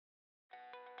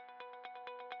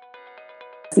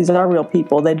These are real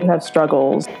people. They do have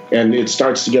struggles. And it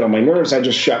starts to get on my nerves. I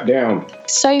just shut down.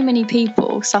 So many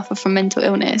people suffer from mental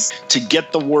illness. To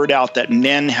get the word out that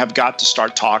men have got to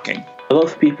start talking. A lot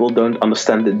of people don't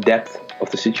understand the depth of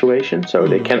the situation, so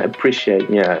they can appreciate,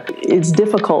 It's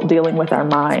difficult dealing with our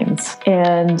minds,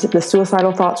 and the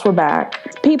suicidal thoughts were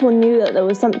back. People knew that there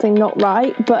was something not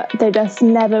right, but they just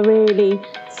never really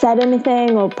said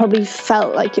anything, or probably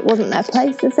felt like it wasn't their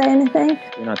place to say anything.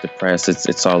 You're not depressed,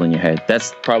 it's all in your head.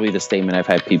 That's probably the statement I've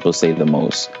had people say the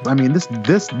most. I mean,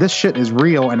 this shit is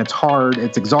real, and it's hard,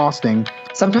 it's exhausting.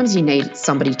 Sometimes you need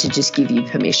somebody to just give you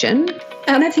permission.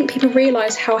 I don't think people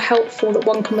realise how helpful that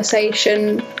one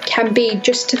conversation can be,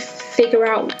 just to figure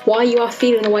out why you are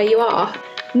feeling the way you are.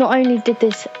 Not only did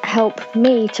this help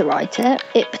me to write it,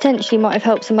 it potentially might have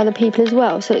helped some other people as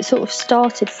well. So it sort of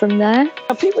started from there.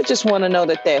 People just want to know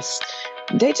that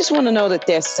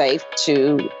they're safe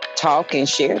to talk and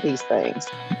share these things.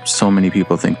 So many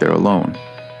people think they're alone.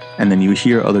 And then you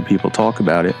hear other people talk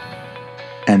about it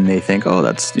and they think, oh,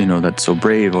 that's so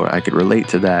brave, or I could relate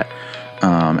to that.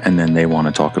 And then they want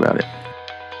to talk about it.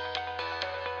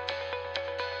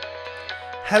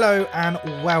 Hello and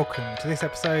welcome to this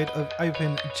episode of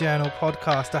Open Journal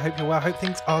Podcast. I hope you're well. I hope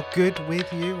things are good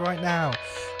with you right now.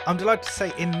 I'm delighted to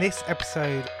say in this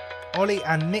episode, Olly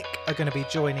and Nick are going to be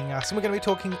joining us, and we're going to be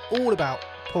talking all about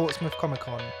Portsmouth Comic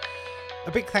Con.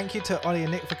 A big thank you to Olly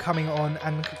and Nick for coming on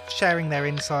and sharing their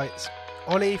insights.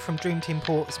 Olly from Dream Team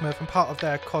Portsmouth and part of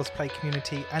their cosplay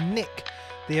community, and Nick,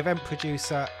 the event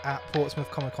producer at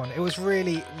Portsmouth Comic Con. It was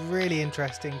really, really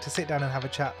interesting to sit down and have a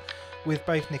chat with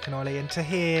both Nick and Olly, and to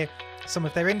hear some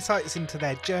of their insights into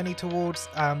their journey towards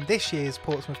this year's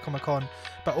Portsmouth Comic Con,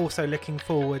 but also looking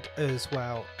forward as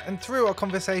well. And through our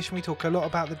conversation, we talk a lot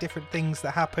about the different things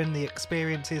that happen, the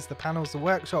experiences, the panels, the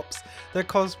workshops, the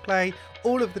cosplay,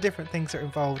 all of the different things that are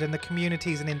involved, and the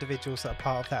communities and individuals that are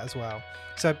part of that as well.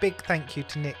 So a big thank you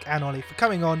to Nick and Olly for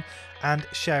coming on and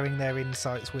sharing their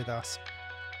insights with us.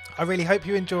 I really hope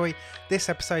you enjoy this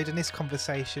episode and this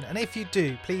conversation, and if you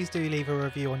do, please do leave a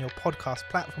review on your podcast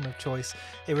platform of choice.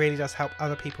 It really does help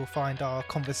other people find our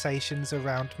conversations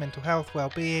around mental health,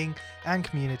 well-being and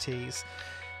communities,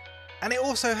 and it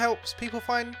also helps people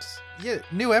find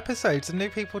new episodes and new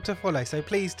people to follow, so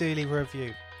please do leave a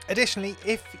review. Additionally,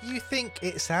 if you think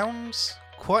it sounds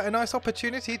quite a nice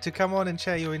opportunity to come on and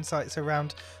share your insights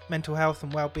around mental health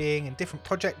and well-being and different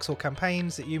projects or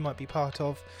campaigns that you might be part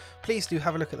of, please do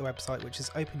have a look at the website, which is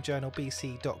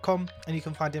openjournalbc.com, and you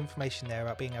can find information there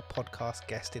about being a podcast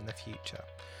guest in the future.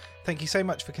 Thank you so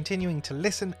much for continuing to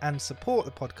listen and support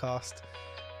the podcast.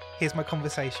 Here's my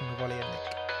conversation with Olly and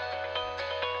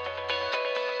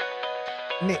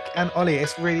Nick. Nick and Olly,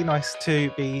 it's really nice to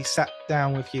be sat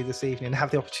down with you this evening and have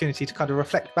the opportunity to kind of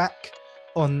reflect back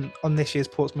on this year's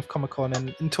Portsmouth Comic Con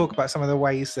and talk about some of the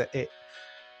ways that it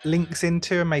links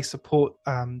into and may support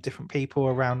different people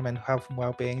around mental health and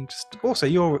well-being, and just also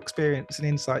your experience and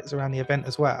insights around the event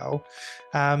as well.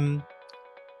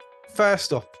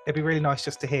 First off, it'd be really nice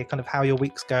just to hear kind of how your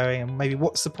week's going and maybe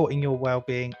what's supporting your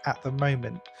well-being at the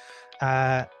moment.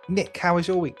 Nick, how is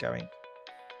your week going?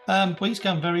 Week's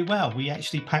going very well. We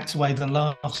actually packed away the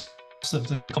last of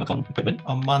the Comic-Con equipment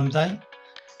on Monday,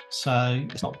 so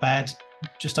it's not bad.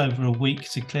 Just over a week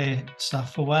to clear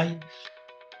stuff away.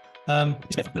 It's a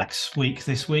bit of a relaxed week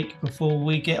this week before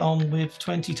we get on with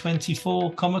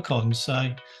 2024 Comic-Con.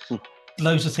 So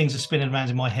loads of things are spinning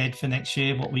around in my head for next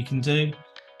year, what we can do.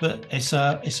 But it's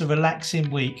a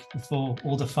relaxing week before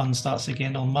all the fun starts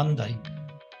again on Monday.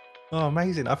 Oh,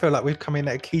 amazing. I feel like we've come in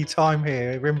at a key time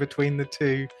here. We're in between the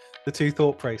two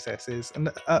thought processes. And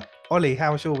Olly,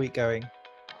 how's your week going?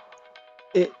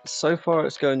 So far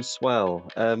it's going swell.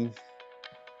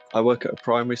 I work at a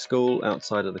primary school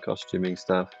outside of the costuming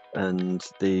stuff, and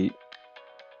the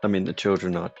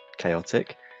children are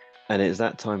chaotic, and it's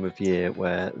that time of year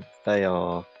where they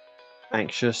are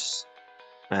anxious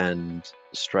and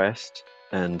stressed,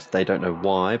 and they don't know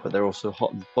why, but they're also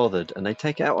hot and bothered, and they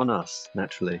take it out on us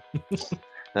naturally.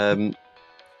 But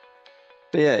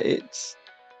yeah,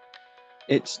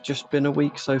 it's just been a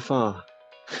week so far.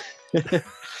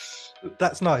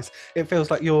 That's nice. It feels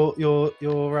like you're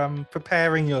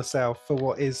preparing yourself for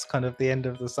what is kind of the end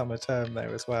of the summer term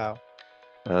there as well.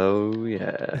 Oh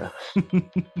yeah.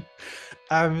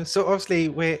 So obviously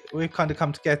we've kind of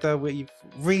come together. We've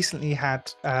recently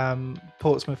had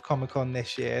Portsmouth Comic Con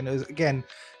this year, and it was, again,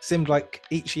 seemed like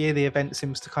each year the event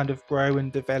seems to kind of grow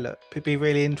and develop. It'd be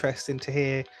really interesting to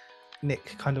hear,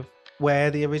 Nick, kind of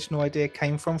where the original idea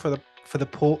came from for the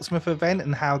Portsmouth event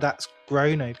and how that's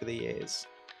grown over the years.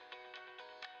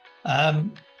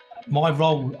 my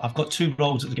role, I've got two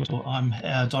roles at the Guildhall. I'm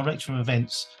director of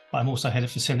events, but I'm also head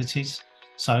of facilities.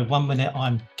 So one minute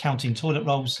I'm counting toilet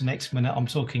rolls, the next minute I'm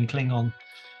talking Klingon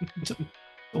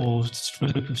or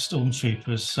a group of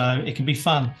stormtroopers. So it can be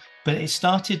fun. But it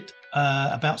started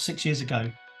about 6 years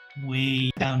ago.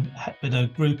 We down with a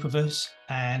group of us,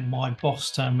 and my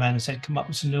boss turned around and said, "Come up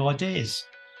with some new ideas."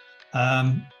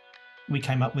 We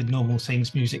came up with normal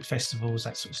things, music festivals,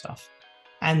 that sort of stuff.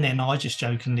 And then I just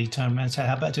jokingly turned around and said,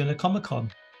 "How about doing a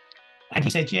Comic-Con?" And he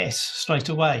said yes straight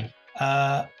away,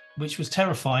 which was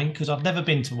terrifying because I've never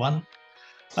been to one.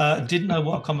 Didn't know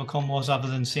what a Comic-Con was other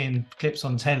than seeing clips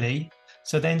on telly.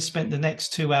 So then spent the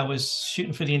next 2 hours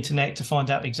shooting through the internet to find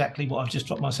out exactly what I've just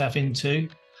dropped myself into.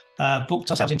 Booked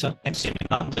ourselves into MCM in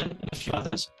London and a few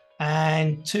others.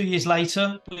 And 2 years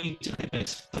later, we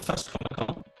delivered the first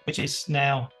Comic-Con, which is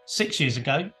now 6 years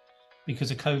ago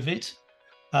because of COVID.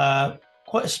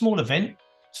 Quite a small event,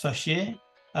 first year.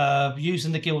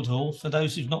 Using the Guildhall. For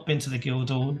those who've not been to the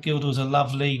Guildhall's a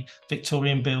lovely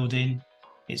Victorian building.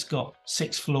 It's got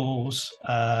 6 floors,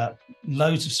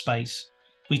 loads of space.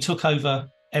 We took over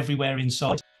everywhere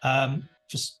inside.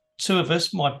 Just 2 of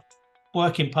us, my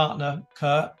working partner,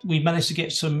 Kurt, we managed to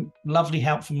get some lovely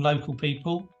help from local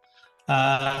people.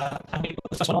 And we got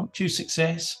the first one on, huge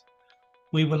success.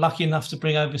 We were lucky enough to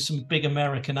bring over some big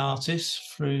American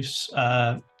artists through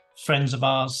friends of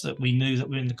ours that we knew that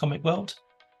were in the comic world.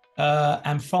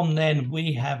 And from then,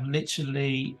 we have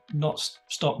literally not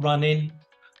stopped running.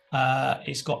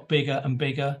 It's got bigger and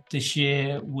bigger. This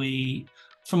year,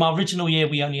 from our original year,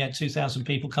 we only had 2,000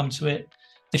 people come to it.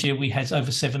 This year, we had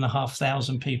over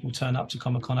 7,500 people turn up to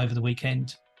Comic-Con over the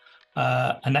weekend.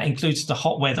 And that includes the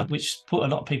hot weather, which put a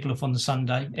lot of people off on the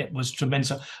Sunday. It was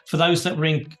tremendous. For those that were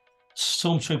in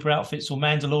Stormtrooper outfits or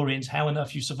Mandalorians, how on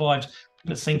earth you survived?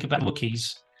 But think about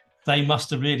Wookiees. They must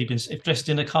have really been dressed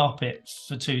in a carpet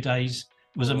for 2 days.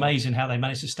 It was amazing how they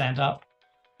managed to stand up.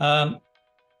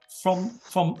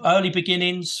 From early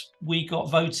beginnings, we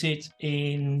got voted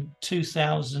in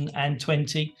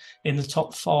 2020 in the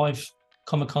top 5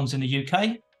 Comic-Cons in the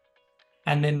UK.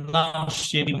 And then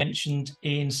last year, we mentioned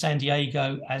in San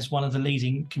Diego as one of the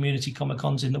leading community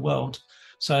Comic-Cons in the world.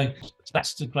 So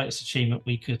that's the greatest achievement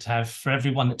we could have for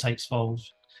everyone that takes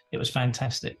involved. It was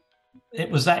fantastic. It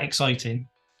was that exciting.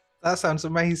 That sounds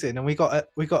amazing, and we got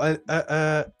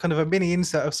a kind of a mini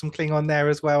insert of some Klingon there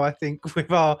as well. I think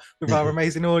with our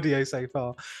amazing audio so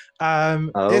far.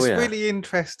 It's really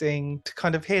interesting to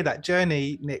kind of hear that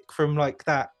journey, Nick, from like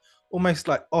that almost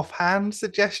like offhand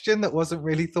suggestion that wasn't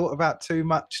really thought about too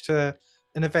much to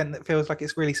an event that feels like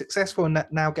it's really successful and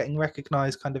now getting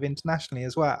recognised kind of internationally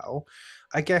as well.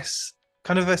 I guess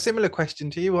kind of a similar question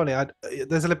to you, Olly.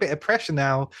 There's a bit of pressure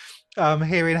now,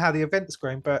 hearing how the event's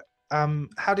grown, but.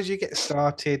 How did you get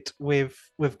started with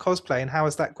cosplay, and how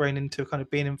has that grown into kind of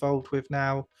being involved with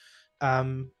now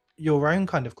your own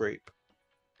kind of group?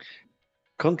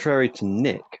 Contrary to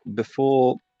Nick,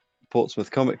 before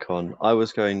Portsmouth Comic Con, I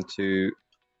was going to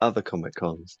other Comic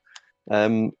Cons,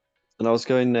 and I was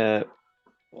going there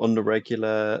on the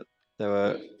regular. There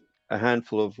were a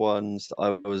handful of ones that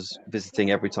I was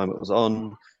visiting every time it was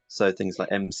on, so things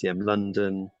like MCM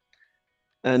London,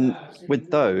 and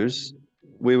with those,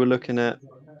 we were looking at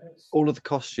all of the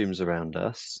costumes around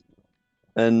us,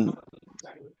 and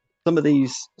some of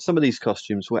these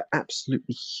costumes were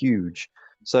absolutely huge.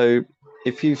 So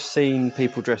if you've seen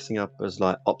people dressing up as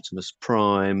like Optimus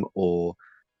Prime or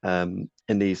in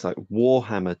these like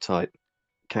Warhammer type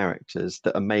characters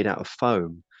that are made out of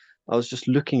foam, I was just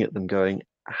looking at them going,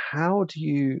 how do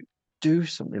you do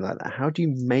something like that? How do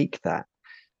you make that?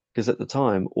 Because at the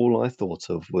time, all I thought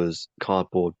of was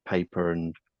cardboard, paper,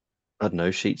 and I don't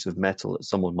know, sheets of metal that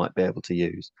someone might be able to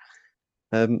use.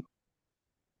 And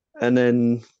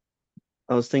then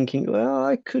I was thinking, well,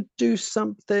 I could do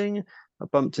something. I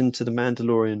bumped into the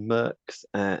Mandalorian Mercs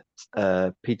at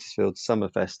Petersfield Summer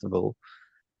Festival,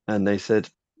 and they said,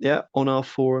 yeah, on our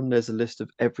forum, there's a list of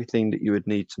everything that you would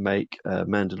need to make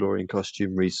Mandalorian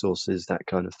costume, resources, that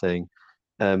kind of thing.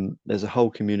 There's a whole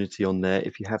community on there.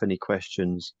 If you have any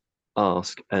questions,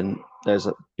 ask, and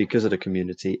because of the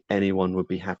community, anyone would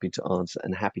be happy to answer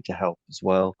and happy to help as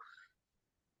well.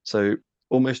 So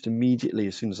almost immediately,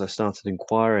 as soon as I started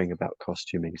inquiring about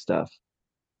costuming stuff,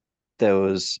 there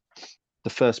was the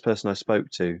first person I spoke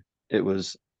to. It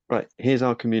was, right, here's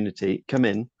our community, come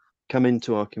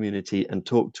into our community and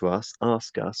talk to us,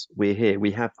 ask us, we're here,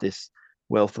 we have this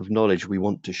wealth of knowledge we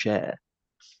want to share.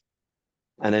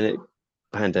 And then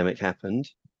pandemic happened,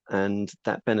 and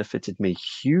that benefited me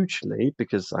hugely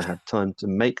because I had time to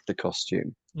make the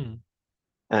costume.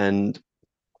 And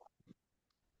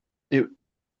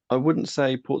I wouldn't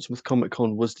say Portsmouth Comic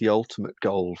Con was the ultimate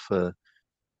goal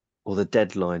or the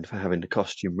deadline for having the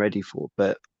costume ready for,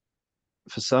 but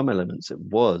for some elements it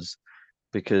was,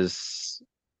 because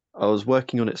I was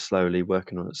working on it slowly,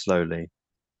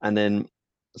 and then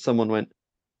someone went,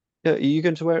 "Yeah, are you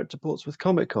going to wear it to Portsmouth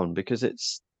Comic Con because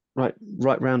it's right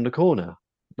round the corner?"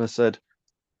 And I said,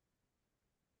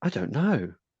 "I don't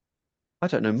know. I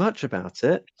don't know much about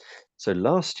it." So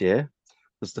last year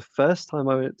was the first time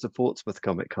I went to Portsmouth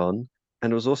Comic Con,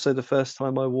 and it was also the first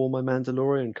time I wore my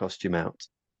Mandalorian costume out.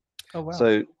 Oh wow!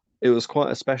 So it was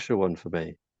quite a special one for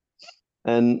me.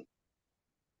 And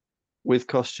with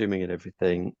costuming and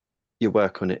everything, you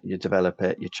work on it, you develop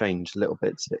it, you change little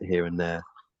bits of it here and there,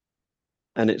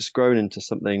 and it's grown into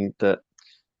something that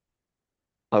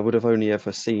I would have only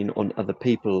ever seen on other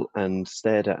people and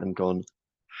stared at and gone,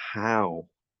 how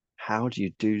do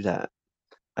you do that?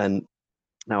 And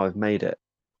now I've made it.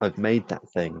 I've made that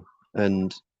thing.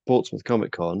 And Portsmouth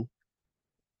Comic Con,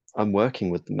 I'm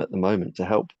working with them at the moment to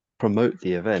help promote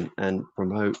the event and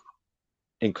promote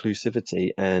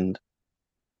inclusivity and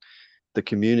the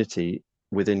community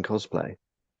within cosplay.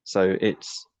 So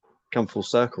it's come full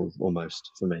circle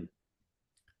almost for me.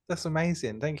 That's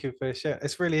amazing. Thank you for sharing.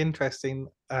 It's really interesting.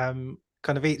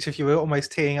 Kind of each of you were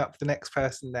almost teeing up the next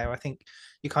person there. I think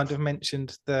you kind of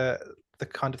mentioned the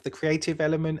kind of the creative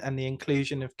element and the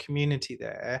inclusion of community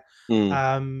there.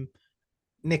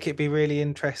 Nick, it'd be really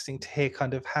interesting to hear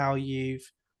kind of how you've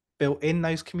built in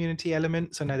those community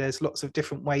elements. I know there's lots of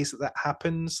different ways that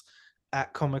happens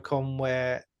at Comic-Con,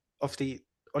 where obviously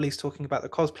Ollie's talking about the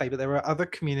cosplay, but there are other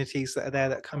communities that are there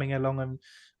that are coming along and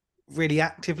really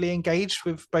actively engaged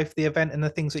with both the event and the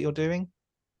things that you're doing.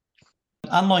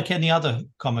 Unlike any other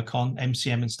Comic-Con,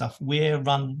 MCM and stuff, we're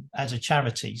run as a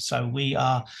charity. So we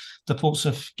are the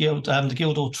Portsmouth Guild, the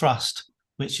Guildhall Trust,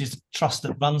 which is the trust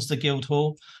that runs the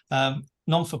Guildhall,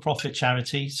 non-for-profit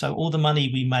charity. So all the money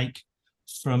we make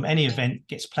from any event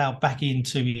gets ploughed back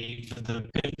into either the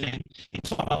building,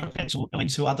 into other events, or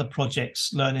into other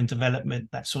projects, learning, development,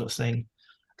 that sort of thing.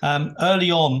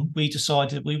 Early on, we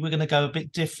decided we were going to go a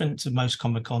bit different to most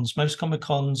Comic-Cons. Most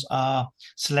Comic-Cons are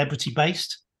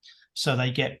celebrity-based. So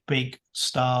they get big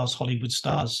stars, Hollywood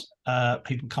stars.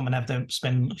 People come and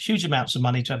spend huge amounts of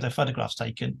money to have their photographs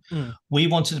taken. We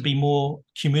wanted to be more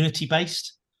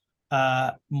community-based,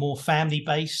 more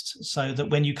family-based, so that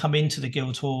when you come into the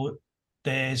Guildhall,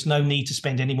 there's no need to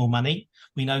spend any more money.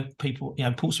 We know people,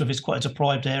 Portsmouth is quite a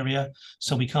deprived area,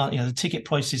 so we can't, the ticket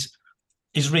price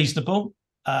is reasonable.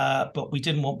 But we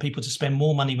didn't want people to spend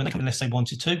more money when they come unless they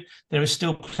wanted to. There is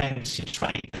still plenty of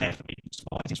trade there for people to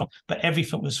buy things from, but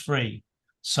everything was free.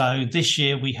 So this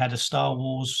year we had a Star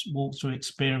Wars walkthrough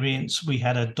experience, we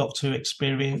had a Doctor Who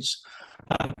experience,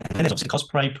 and there's obviously a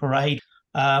cosplay parade.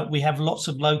 We have lots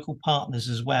of local partners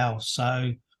as well.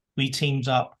 So we teamed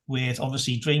up with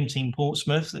obviously Dream Team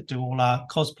Portsmouth that do all our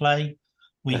cosplay.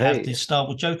 We have the Star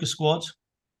Wars Joker Squad.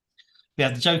 We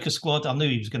have the Joker Squad. I knew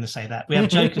he was going to say that. We have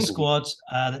Joker Squad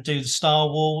that do the Star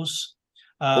Wars.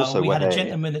 We had a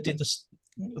gentleman that did this.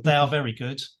 They are very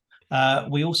good.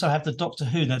 We also have the Doctor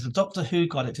Who. Now, the Doctor Who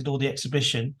guy that did all the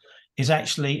exhibition is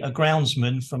actually a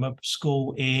groundsman from a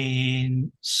school in,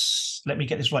 let me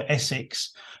get this right,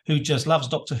 Essex, who just loves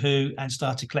Doctor Who and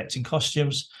started collecting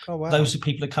costumes. Oh, wow. Those are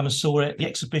people that come and saw it. The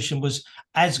exhibition was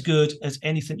as good as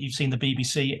anything you've seen the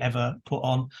BBC ever put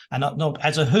on. And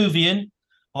as a Whovian,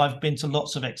 I've been to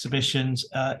lots of exhibitions.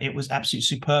 It was absolutely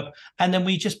superb. And then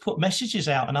we just put messages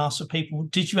out and asked for people,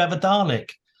 did you have a Dalek?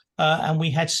 And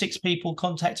we had 6 people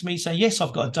contact me saying, yes,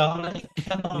 I've got a Dalek.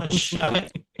 Can I show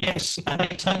it? Yes. And they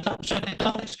turned up, showed their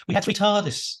Daleks. We had 3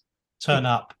 TARDIS turn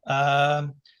up.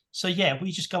 So, yeah,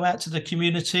 we just go out to the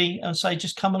community and say,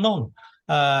 just come along.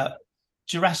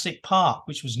 Jurassic Park,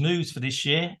 which was news for this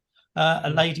year.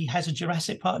 A lady has a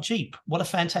Jurassic Park Jeep. What a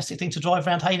fantastic thing to drive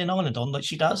around Hayden Island on, like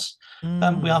she does.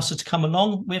 We asked her to come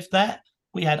along with that.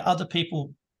 We had other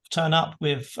people turn up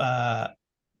with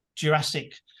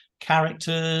Jurassic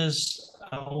characters,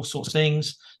 all sorts of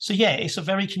things. So, yeah, it's a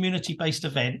very community-based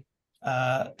event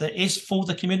that is for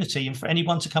the community and for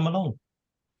anyone to come along.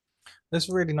 That's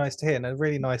really nice to hear, and a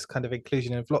really nice kind of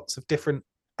inclusion of lots of different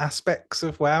aspects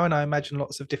of WoW, and I imagine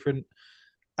lots of different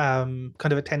kind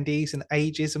of attendees and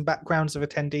ages and backgrounds of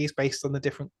attendees based on the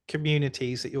different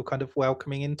communities that you're kind of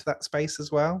welcoming into that space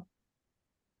as well.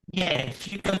 Yeah,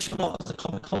 if you go to a lot of the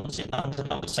Comic-Cons in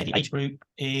London, I would say the age group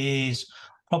is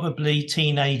probably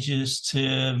teenagers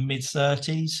to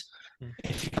mid-30s.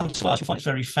 If you come to us, you'll find it's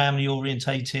very family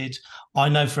orientated. I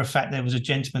know for a fact there was a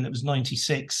gentleman that was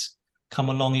 96 come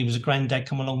along. He was a granddad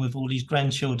come along with all his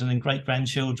grandchildren and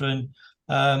great-grandchildren.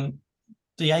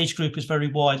 The age group is very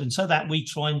wide, and so that we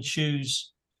try and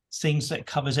choose things that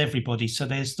covers everybody. So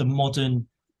there's the modern,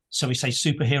 so we say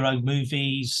superhero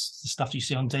movies, the stuff you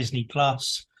see on Disney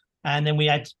Plus, and then we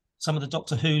had some of the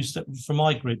Doctor Who's that from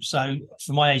my group. So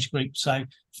from my age group, so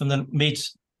from the mid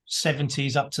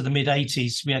 70s up to the mid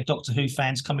 80s, we had Doctor Who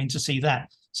fans come in to see that.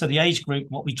 So the age group,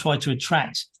 what we try to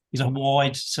attract is a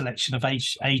wide selection of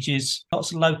ages.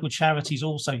 Lots of local charities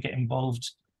also get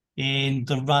involved in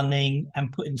the running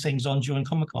and putting things on during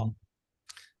Comic-Con.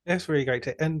 That's really great.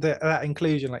 And that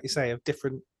inclusion, like you say, of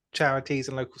different charities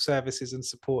and local services and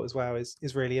support as well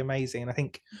is really amazing. And I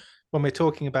think when we're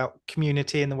talking about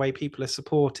community and the way people are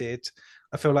supported,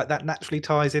 I feel like that naturally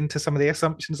ties into some of the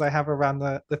assumptions I have around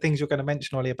the things you're going to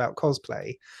mention, Olly, about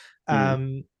cosplay.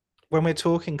 When we're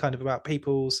talking kind of about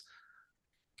people's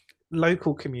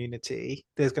local community,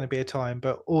 there's going to be a time,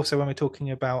 but also when we're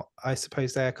talking about, I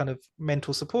suppose, their kind of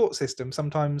mental support system,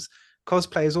 sometimes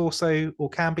cosplay is also, or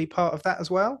can be, part of that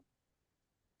as well.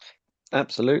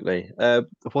 Absolutely.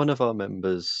 One of our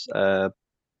members,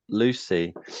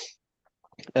 Lucy,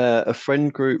 a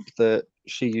friend group that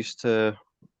she used to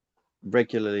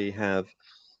regularly have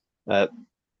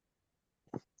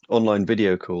online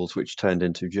video calls, which turned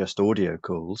into just audio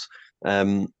calls.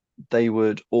 They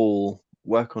would all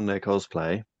work on their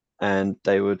cosplay and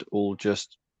they would all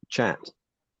just chat.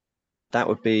 That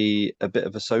would be a bit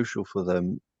of a social for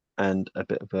them and a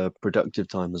bit of a productive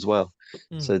time as well.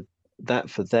 So that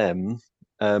for them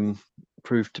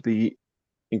proved to be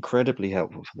incredibly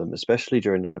helpful for them, especially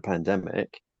during the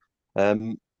pandemic.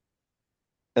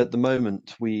 At the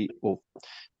moment,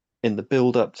 in the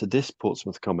build up to this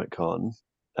Portsmouth Comic Con,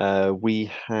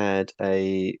 we had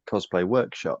a cosplay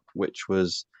workshop, which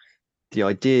was, the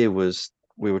idea was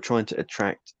we were trying to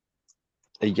attract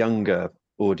a younger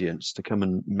audience to come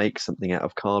and make something out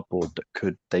of cardboard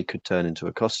that they could turn into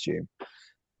a costume.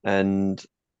 And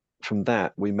from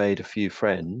that, we made a few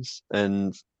friends,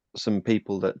 and some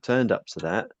people that turned up to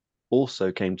that also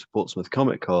came to Portsmouth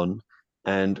Comic Con,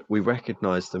 and we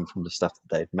recognized them from the stuff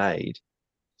that they've made.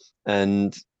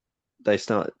 And they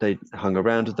hung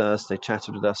around with us, they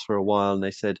chatted with us for a while, and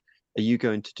they said, "Are you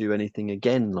going to do anything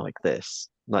again like this,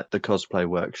 like the cosplay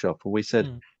workshop?" And we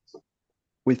said,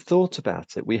 "We've thought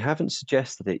about it. We haven't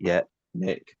suggested it yet,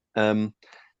 Nick.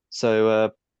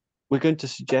 So we're going to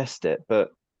suggest it, but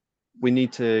we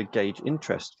need to gauge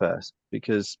interest first,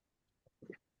 because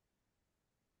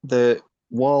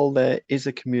while there is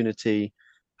a community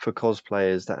for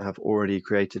cosplayers that have already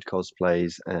created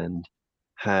cosplays and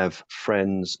have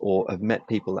friends or have met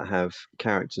people that have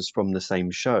characters from the same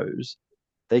shows,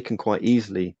 they can quite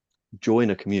easily join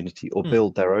a community or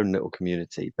build their own little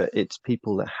community. But it's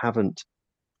people that haven't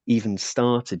even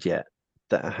started yet,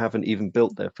 that haven't even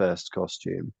built their first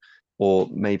costume, or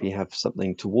maybe have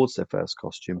something towards their first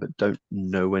costume but don't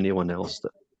know anyone else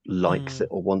that likes it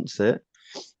or wants it.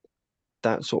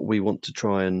 That's what we want to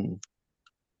try and,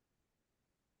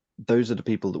 those are the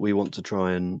people that we want to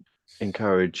try and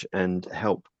encourage and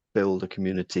help build a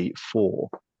community for.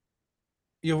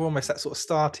 You're almost that sort of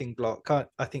starting block.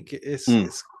 I think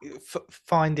it's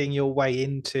finding your way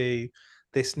into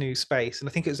this new space. And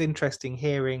I think it was interesting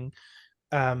hearing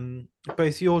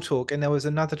both your talk, and there was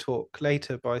another talk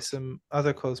later by some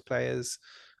other cosplayers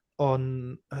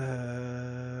on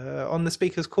the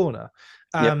speaker's corner.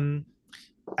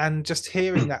 And just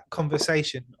hearing that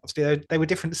conversation, obviously they were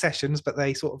different sessions, but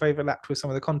they sort of overlapped with some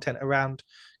of the content around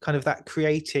kind of that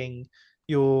creating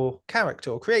your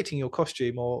character or creating your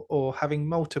costume or having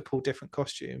multiple different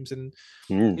costumes. And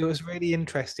it was really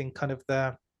interesting, kind of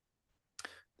the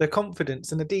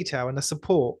confidence and the detail and the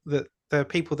support that the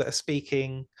people that are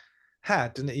speaking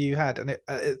had and that you had. And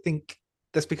I think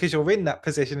that's because you're in that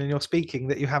position and you're speaking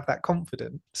that you have that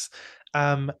confidence,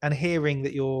 and hearing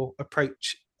that your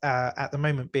approach at the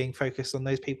moment being focused on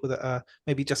those people that are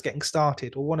maybe just getting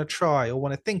started or want to try or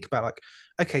want to think about, like,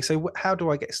 okay, so how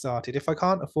do I get started if I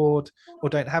can't afford or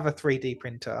don't have a 3D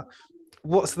printer?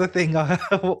 What's the thing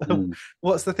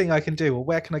what's the thing I can do, or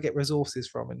where can I get resources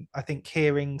from? And I think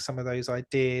hearing some of those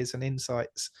ideas and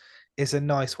insights is a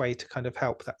nice way to kind of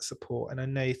help that support. And I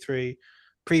know through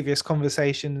previous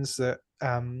conversations that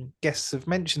guests have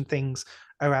mentioned things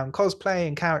around cosplay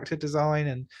and character design,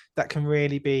 and that can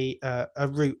really be a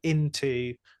route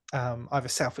into either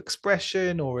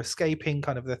self-expression or escaping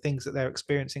kind of the things that they're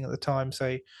experiencing at the time.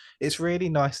 So it's really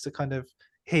nice to kind of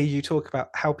hear you talk about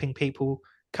helping people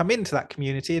come into that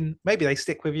community, and maybe they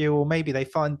stick with you, or maybe they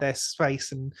find their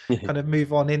space and kind of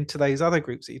move on into those other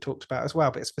groups that you talked about as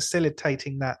well. But it's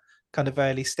facilitating that kind of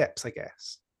early steps, I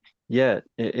guess. Yeah,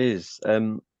 it is.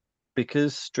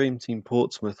 Because Dream Team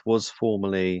Portsmouth was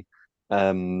formerly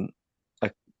a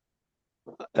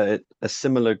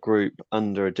similar group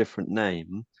under a different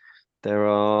name, there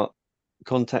are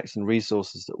contacts and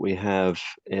resources that we have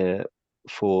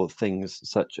for things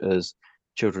such as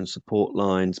children's support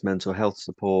lines, mental health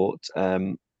support,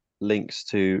 links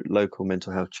to local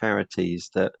mental health charities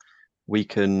that we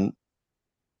can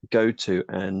go to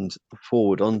and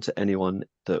forward on to anyone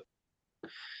that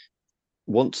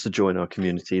wants to join our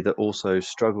community that also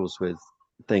struggles with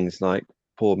things like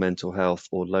poor mental health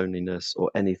or loneliness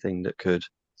or anything that could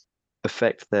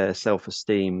affect their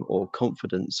self-esteem or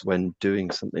confidence when doing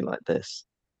something like this.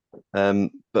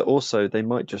 But also they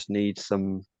might just need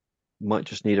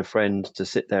a friend to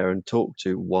sit there and talk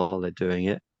to while they're doing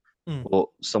it, or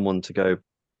someone to go,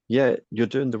 yeah, you're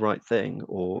doing the right thing,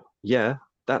 or yeah,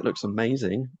 that looks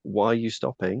amazing, why are you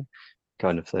stopping,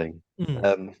 kind of thing.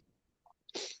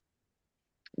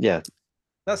 Yeah,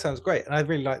 that sounds great. And I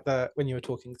really like when you were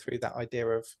talking through that idea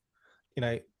of,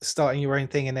 starting your own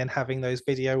thing and then having those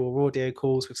video or audio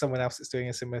calls with someone else that's doing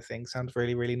a similar thing sounds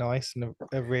really, really nice, and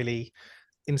a really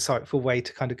insightful way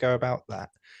to kind of go about that.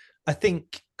 I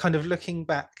think kind of looking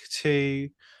back to,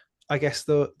 I guess,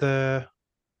 the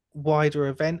wider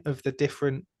event of the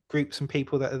different groups and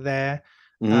people that are there,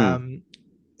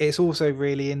 it's also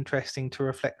really interesting to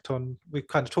reflect on. We've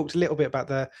kind of talked a little bit about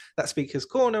that speakers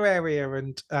corner area,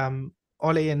 and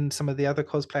Olly and some of the other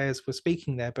cosplayers were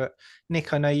speaking there, but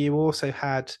Nick, I know you also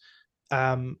had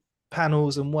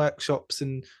panels and workshops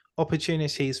and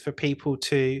opportunities for people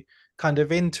to kind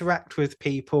of interact with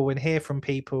people and hear from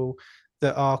people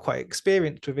that are quite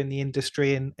experienced within the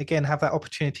industry, and again have that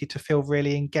opportunity to feel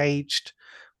really engaged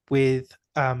with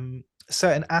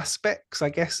certain aspects, I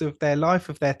guess, of their life,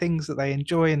 of their things that they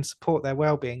enjoy, and support their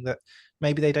well-being that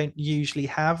maybe they don't usually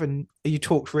have. And you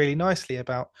talked really nicely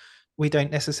about, we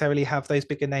don't necessarily have those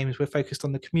bigger names, we're focused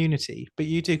on the community, but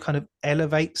you do kind of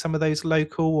elevate some of those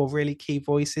local or really key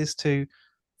voices to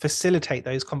facilitate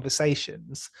those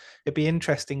conversations. It'd be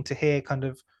interesting to hear kind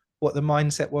of what the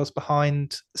mindset was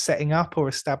behind setting up or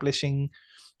establishing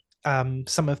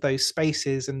some of those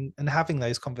spaces and having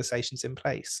those conversations in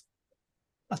place.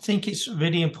 I think it's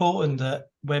really important that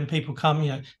when people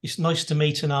come, it's nice to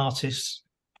meet an artist.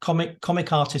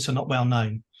 Comic artists are not well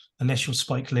known, unless you're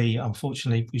Spike Lee,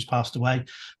 unfortunately, who's passed away.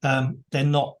 They're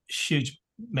not huge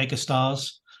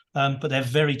megastars, but they're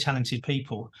very talented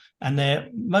people, and they're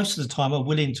most of the time are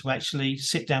willing to actually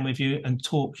sit down with you and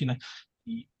talk.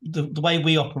 The way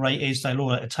we operate is they're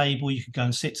all at a table, you can go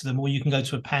and sit to them, or you can go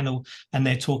to a panel and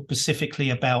they talk specifically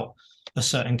about a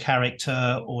certain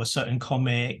character or a certain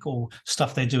comic or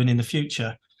stuff they're doing in the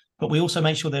future. But we also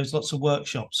make sure there's lots of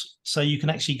workshops, so you can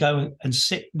actually go and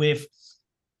sit with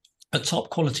a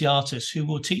top quality artist who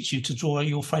will teach you to draw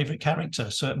your favorite character.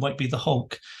 So it might be the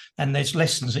Hulk, and there's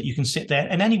lessons that you can sit there,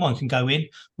 and anyone can go in,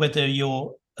 whether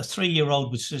you're a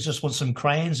 3-year-old which just wants some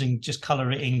crayons and just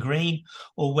color it in green,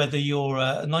 or whether you're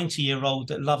a 90-year-old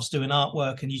that loves doing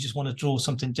artwork and you just want to draw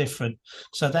something different.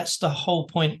 So that's the whole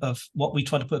point of what we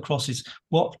try to put across, is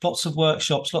lots of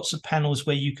workshops, lots of panels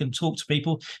where you can talk to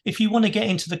people. If you want to get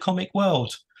into the comic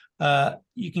world,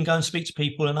 you can go and speak to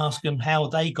people and ask them how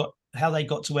they got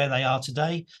to where they are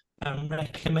today, and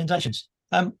recommendations.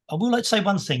 I would like to say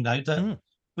one thing though, that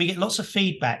we get lots of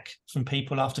feedback from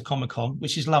people after Comic-Con,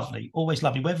 which is lovely, always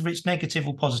lovely, whether it's negative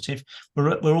or positive.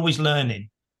 We're always learning.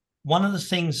 One of the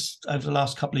things over the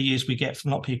last couple of years we get from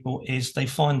a lot of people is they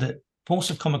find that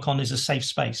Portsmouth Comic-Con is a safe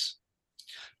space.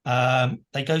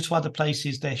 They go to other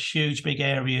places, they're huge, big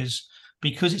areas,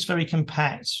 because it's very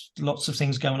compact, lots of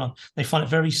things going on. They find it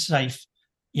very safe.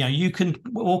 You can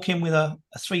walk in with a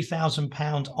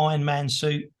 £3,000 Iron Man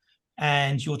suit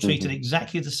and you're treated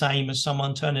exactly the same as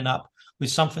someone turning up with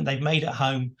something they've made at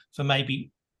home for maybe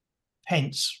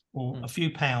pence or a few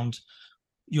pounds.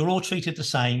 You're all treated the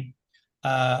same.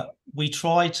 We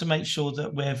try to make sure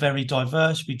that we're very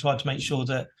diverse. We try to make sure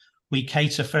that we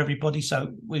cater for everybody.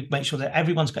 So we make sure that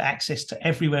everyone's got access to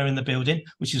everywhere in the building,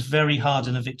 which is very hard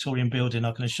in a Victorian building,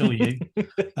 I can assure you.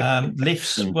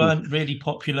 Lifts weren't really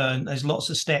popular, and there's lots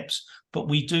of steps, but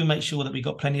we do make sure that we've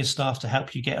got plenty of staff to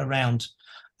help you get around.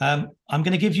 I'm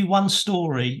going to give you one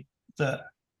story that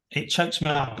it chokes me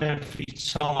up every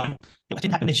time. It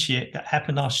didn't happen this year, it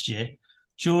happened last year.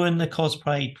 During the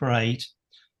cosplay parade,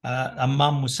 a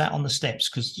mum was sat on the steps,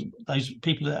 because those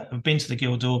people that have been to the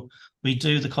Guildhall, we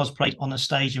do the cosplay on a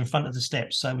stage in front of the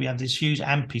steps. So we have this huge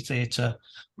amphitheatre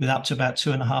with up to about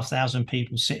 2,500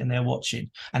 people sitting there watching,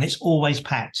 and it's always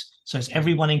packed. So it's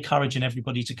everyone encouraging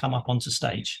everybody to come up onto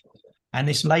stage. And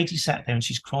this lady sat there and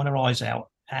she's crying her eyes out.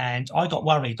 And I got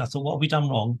worried. I thought, what have we done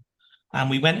wrong? And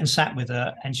we went and sat with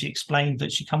her, and she explained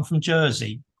that she come from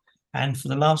Jersey. And for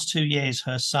the last 2 years,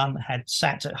 her son had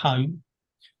sat at home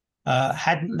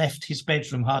hadn't left his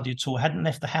bedroom hardly at all, hadn't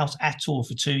left the house at all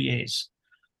for 2 years.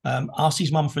 Asked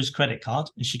his mum for his credit card,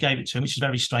 and she gave it to him, which is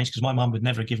very strange because my mum would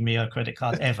never give me her credit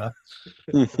card ever.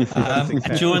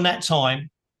 And during that time,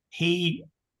 he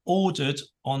ordered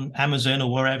on Amazon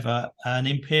or wherever an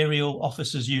Imperial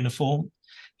officer's uniform.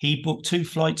 He booked 2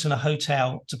 flights and a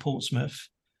hotel to Portsmouth,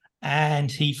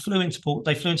 and he flew into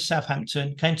They flew into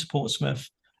Southampton, came to Portsmouth,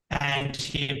 and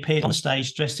he appeared on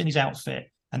stage dressed in his outfit.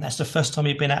 And that's the first time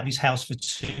he'd been out of his house for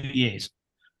 2 years,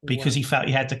 because he felt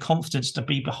he had the confidence to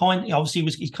be behind. Obviously,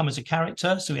 he'd come as a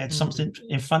character, so he had something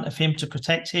in front of him to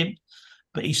protect him.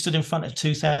 But he stood in front of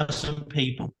 2,000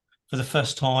 people for the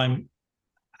first time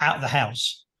out of the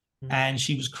house, and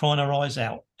she was crying her eyes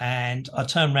out. And I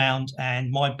turned around,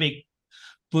 and my big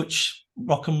butch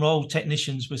rock and roll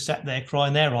technicians were sat there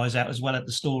crying their eyes out as well at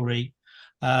the story.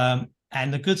 And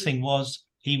the good thing was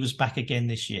he was back again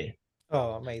this year.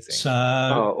 Oh, amazing. So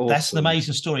awesome. That's an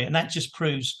amazing story. And that just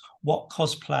proves what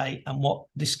cosplay and what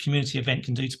this community event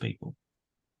can do to people.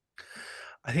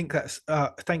 I think that's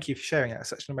thank you for sharing that. It's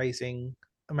such an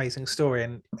amazing story,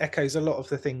 and echoes a lot of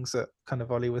the things that kind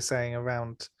of Ollie was saying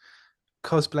around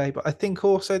cosplay. But I think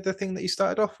also the thing that you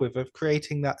started off with of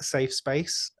creating that safe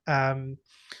space.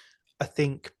 I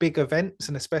think big events,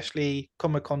 and especially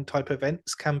Comic-Con type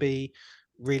events, can be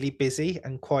really busy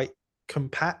and quite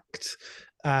compact.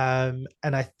 And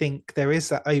I think there is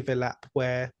that overlap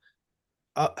where,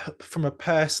 from a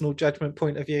personal judgment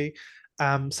point of view,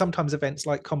 sometimes events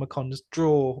like Comic-Cons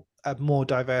draw more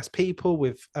diverse people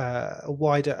with a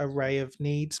wider array of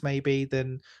needs maybe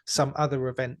than some other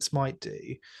events might do.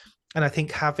 And I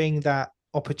think having that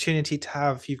opportunity to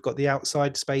have, you've got the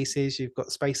outside spaces, you've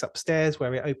got space upstairs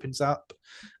where it opens up.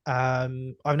 I've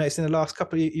noticed in the last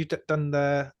couple you've done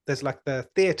there's like the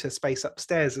theatre space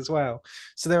upstairs as well.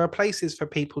 So there are places for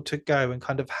people to go and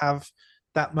kind of have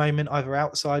that moment either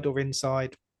outside or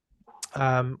inside.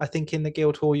 I think in the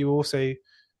Guildhall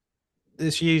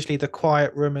there's usually the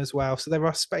quiet room as well. So there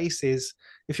are spaces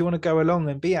if you want to go along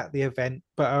and be at the event,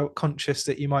 but are conscious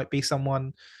that you might be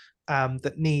someone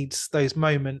that needs those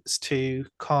moments to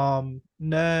calm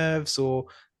nerves or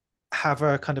have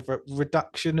a kind of a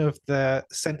reduction of the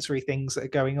sensory things that are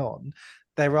going on.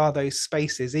 There are those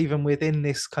spaces, even within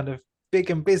this kind of big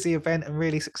and busy event and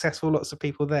really successful, lots of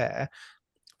people there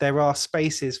are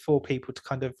spaces for people to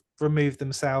kind of remove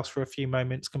themselves for a few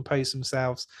moments, compose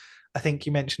themselves. I think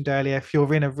you mentioned earlier, if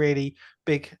you're in a really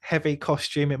big, heavy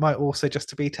costume, it might also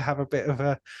just be to have a bit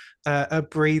of a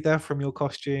breather from your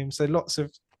costume. So lots of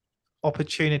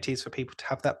opportunities for people to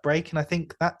have that break. And I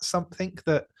think that's something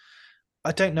that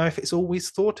I don't know if it's always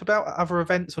thought about at other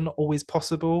events or not always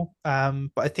possible.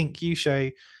 But I think you show,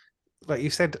 like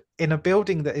you said, in a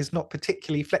building that is not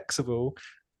particularly flexible,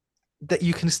 that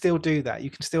you can still do that. You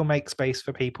can still make space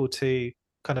for people to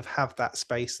kind of have that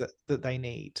space that they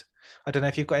need. I don't know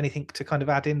if you've got anything to kind of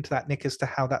add into that, Nick, as to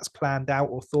how that's planned out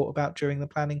or thought about during the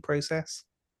planning process.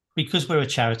 Because we're a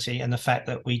charity and the fact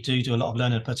that we do a lot of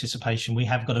learner participation, we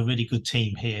have got a really good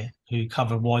team here who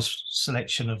cover a wide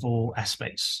selection of all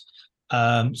aspects.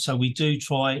 So we do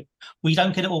try. We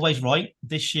don't get it always right.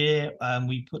 This year,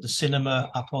 we put the cinema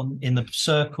up in the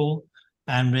circle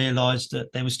and realised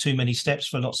that there was too many steps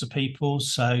for lots of people.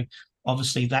 So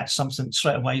obviously that's something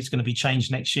straight away is going to be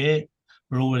changed next year.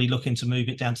 We're already looking to move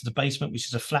it down to the basement, which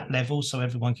is a flat level, so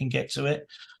everyone can get to it.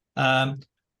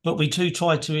 But we do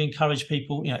try to encourage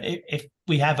people, if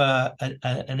we have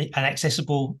an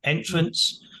accessible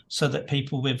entrance so that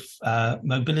people with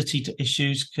mobility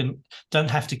issues don't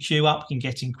have to queue up, can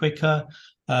get in quicker.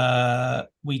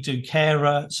 We do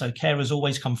carer, so carers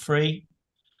always come free,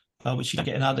 which you don't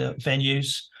get in other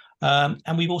venues.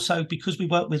 And we've also, because we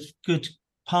work with good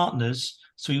partners,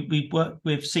 so we work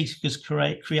with Seekers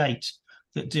Create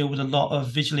that deal with a lot of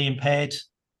visually impaired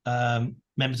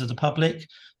members of the public.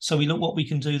 So we look what we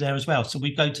can do there as well. So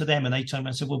we go to them and they turn around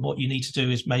and say, well, what you need to do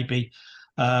is maybe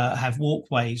have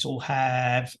walkways or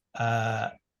have,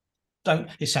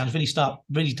 it sounds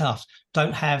really tough,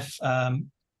 don't have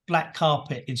black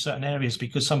carpet in certain areas,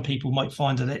 because some people might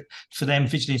find that for them,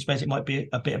 visually impaired, it might be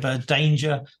a bit of a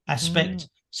danger aspect.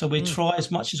 So we try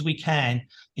as much as we can.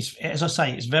 As I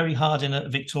say, it's very hard in a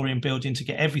Victorian building to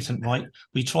get everything right.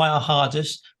 We try our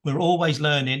hardest. We're always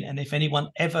learning. And if anyone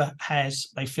ever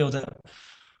they feel that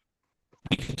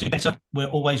we could do better, we're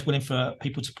always willing for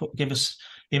people to give us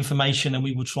information, and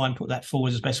we will try and put that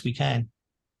forward as best we can.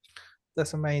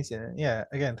 That's amazing. Yeah,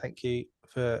 again, thank you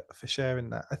for sharing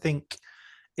that. I think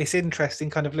it's interesting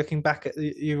kind of looking back at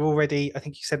you've already, I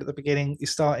think you said at the beginning, you're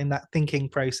starting that thinking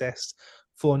process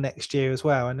for next year as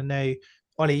well. And I know,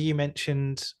 Ollie, you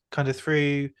mentioned kind of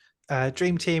through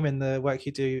Dream Team and the work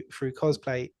you do through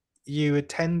cosplay, you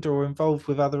attend or involved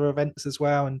with other events as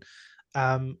well, and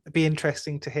it'd be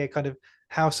interesting to hear kind of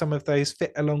how some of those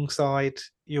fit alongside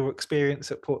your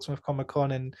experience at Portsmouth Comic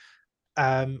Con, and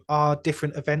are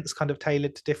different events kind of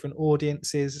tailored to different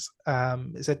audiences?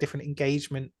 Is there different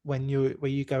engagement when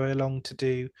you go along to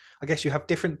do? I guess you have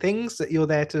different things that you're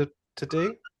there to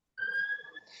do.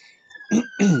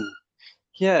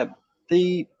 Yeah,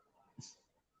 the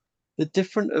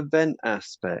different event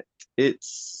aspect.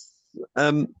 It's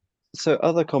so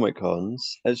other Comic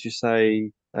Cons, as you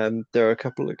say, there are a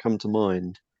couple that come to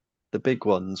mind. The big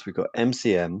ones, we've got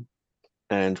MCM,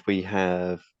 and we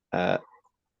have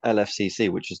LFCC,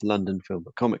 which is London Film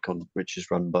and Comic Con, which is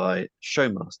run by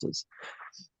Showmasters.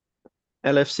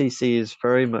 LFCC is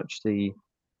very much the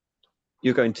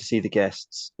you're going to see the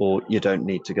guests or you don't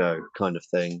need to go kind of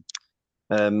thing.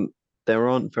 There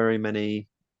aren't very many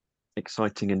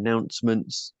exciting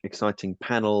announcements, exciting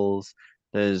panels.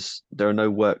 There are no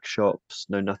workshops,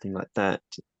 no nothing like that.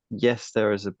 Yes,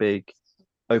 there is a big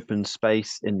open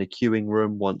space in the queuing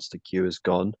room once the queue is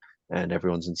gone and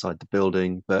everyone's inside the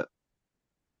building, but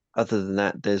other than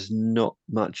that, there's not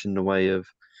much in the way of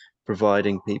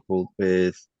providing people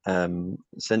with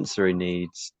sensory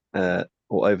needs or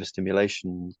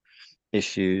overstimulation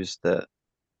issues. That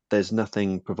there's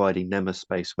nothing providing them a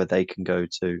space where they can go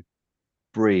to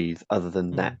breathe other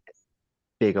than that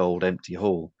big old empty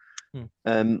hall.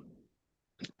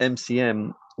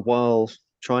 MCM, while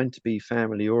trying to be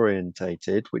family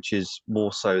orientated, which is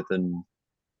more so than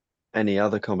any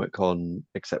other Comic Con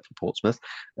except for Portsmouth,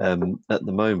 at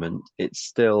the moment, it's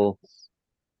still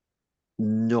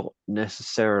not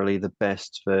necessarily the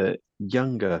best for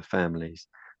younger families.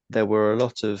 There were a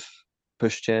lot of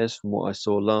pushchairs from what I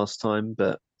saw last time,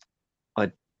 but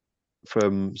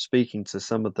from speaking to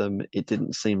some of them, it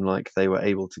didn't seem like they were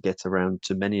able to get around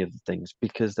to many of the things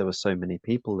because there were so many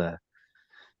people there.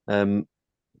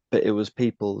 But it was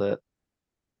people that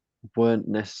weren't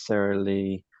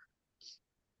necessarily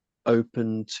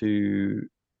open to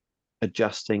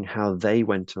adjusting how they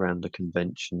went around the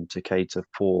convention to cater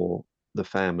for the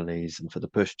families and for the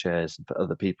pushchairs and for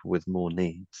other people with more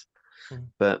needs.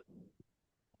 But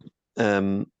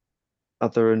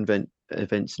other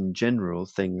events in general,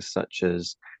 things such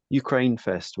as Ukraine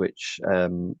Fest, which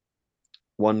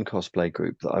one cosplay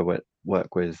group that I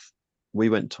work with, we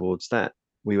went towards that.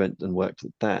 We went and worked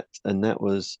at that, and that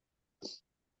was,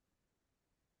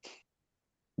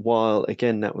 while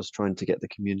again that was trying to get the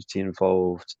community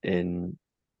involved in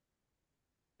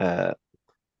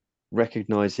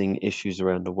recognizing issues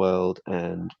around the world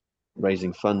and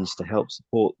raising funds to help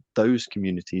support those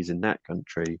communities in that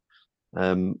country.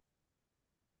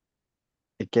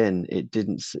 Again,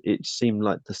 it seemed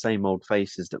like the same old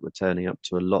faces that were turning up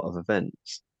to a lot of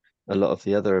events. A lot of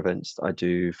the other events that I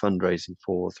do fundraising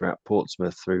for throughout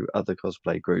Portsmouth through other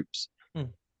cosplay groups.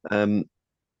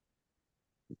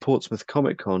 Portsmouth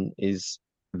Comic Con is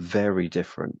very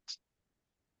different.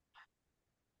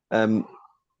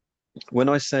 When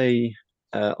I say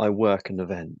I work an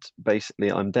event,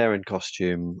 basically I'm there in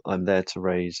costume, I'm there to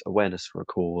raise awareness for a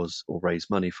cause or raise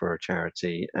money for a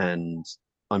charity, and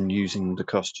I'm using the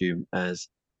costume as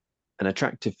an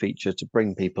attractive feature to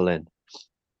bring people in.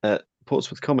 At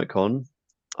Portsmouth Comic Con,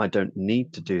 I don't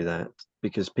need to do that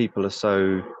because people are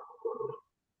so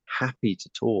happy to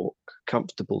talk,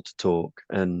 comfortable to talk,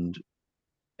 and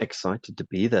excited to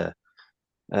be there.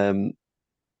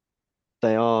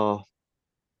 They are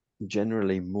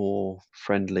generally more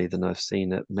friendly than I've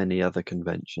seen at many other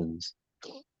conventions.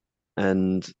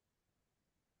 And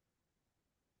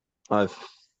I've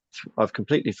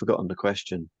completely forgotten the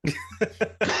question.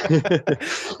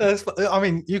 I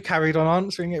mean, you carried on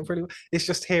answering it pretty well. It's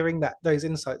just hearing those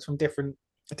insights from different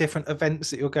events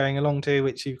that you're going along to,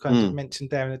 which you've kind of mentioned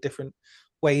there, and the different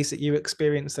ways that you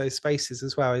experience those spaces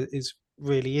as well is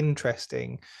really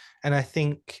interesting. And I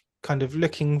think kind of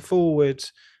looking forward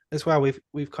as well,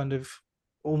 we've kind of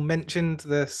all mentioned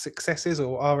the successes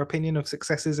or our opinion of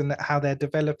successes and how they're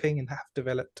developing and have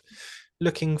developed.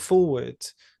 Looking forward,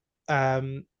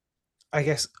 I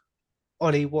guess,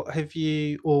 Olly, what have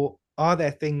you, or are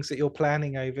there things that you're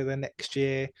planning over the next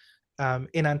year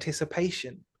in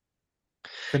anticipation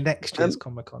for next year's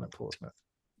Comic-Con at Portsmouth?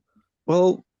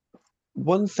 Well,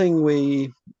 one thing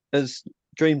we, as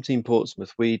Dream Team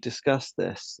Portsmouth, we discussed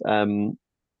this.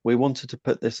 We wanted to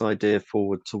put this idea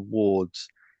forward towards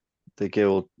the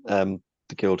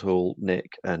Guildhall,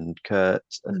 Nick and Kurt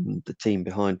and the team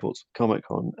behind Portsmouth Comic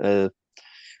Con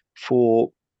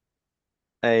for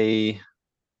a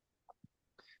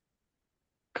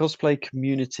cosplay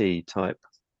community type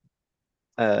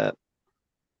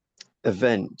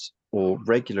event or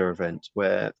regular event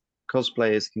where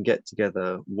cosplayers can get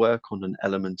together, work on an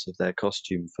element of their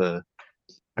costume for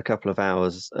a couple of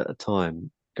hours at a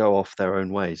time, go off their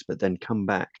own ways, but then come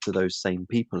back to those same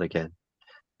people again.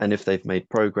 And if they've made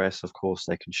progress, of course,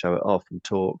 they can show it off and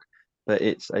talk. But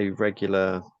it's a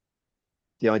regular,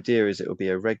 the idea is it will be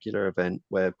a regular event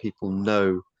where people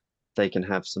know they can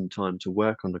have some time to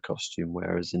work on the costume,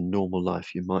 whereas in normal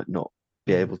life, you might not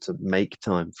be able to make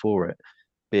time for it.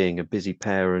 Being a busy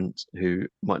parent who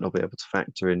might not be able to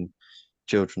factor in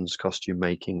children's costume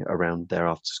making around their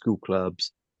after school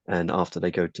clubs, and after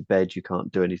they go to bed, you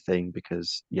can't do anything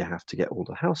because you have to get all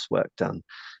the housework done.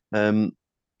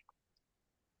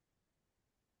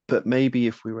 But maybe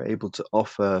if we were able to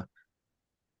offer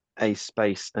a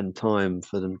space and time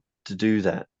for them to do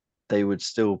that, they would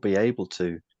still be able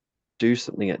to do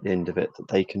something at the end of it that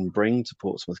they can bring to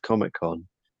Portsmouth Comic Con,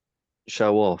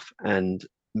 show off, and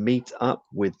meet up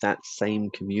with that same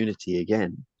community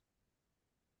again,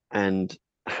 and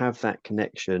have that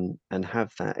connection and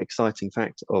have that exciting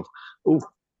factor of, oh,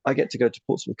 I get to go to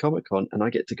Portsmouth Comic Con and I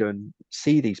get to go and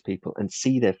see these people and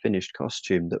see their finished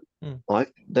costume that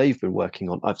they've been working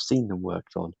on. I've seen them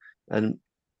worked on. And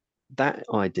that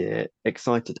idea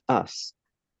excited us.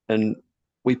 And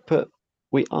we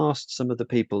asked some of the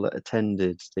people that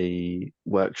attended the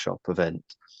workshop event,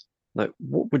 like,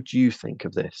 what would you think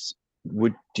of this?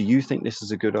 Do you think this is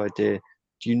a good idea?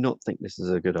 Do you not think this is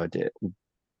a good idea?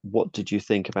 What did you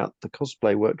think about the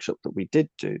cosplay workshop that we did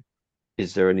do?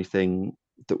 Is there anything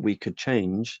that we could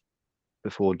change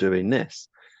before doing this?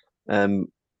 And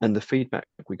the feedback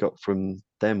we got from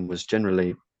them was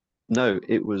generally, no,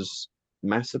 it was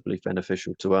massively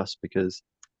beneficial to us because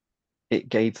it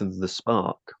gave them the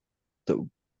spark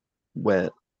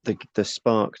the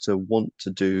spark to want to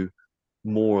do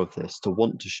more of this, to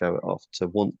want to show it off, to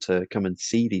want to come and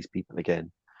see these people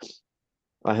again.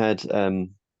 I had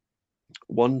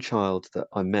one child that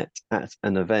I met at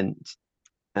an event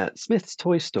at Smith's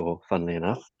Toy Store, funnily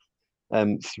enough,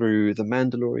 through the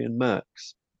Mandalorian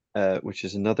Mercs, which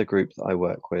is another group that I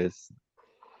work with.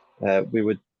 We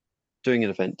were doing an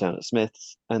event down at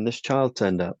Smith's, and this child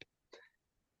turned up,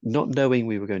 not knowing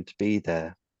we were going to be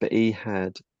there, but he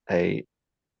had a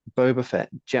Boba Fett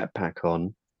jetpack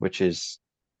on, which is,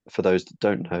 for those that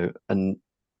don't know,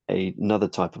 another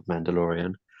type of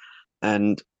Mandalorian.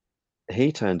 And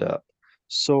he turned up,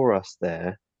 saw us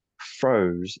there,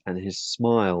 froze, and his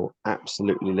smile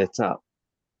absolutely lit up.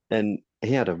 And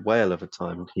he had a whale of a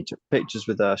time. He took pictures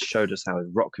with us, showed us how his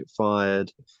rocket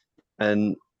fired.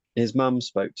 And his mum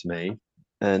spoke to me,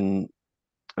 and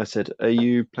I said, are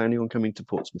you planning on coming to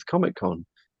Portsmouth Comic Con?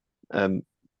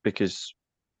 Because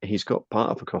he's got part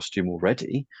of a costume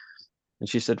already. And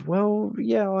she said, well,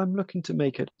 yeah, I'm looking to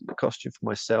make a costume for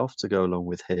myself to go along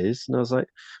with his. And I was like,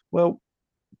 well,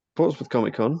 Portsmouth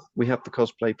Comic Con, we have the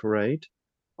cosplay parade.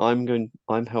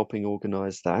 I'm helping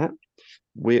organize that.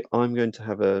 I'm going to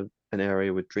have an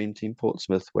area with Dream Team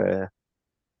Portsmouth where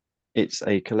it's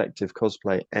a collective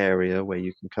cosplay area where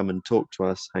you can come and talk to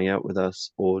us, hang out with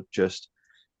us, or just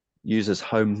use as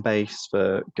home base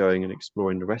for going and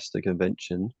exploring the rest of the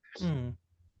convention.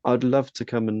 I'd love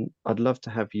to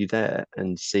have you there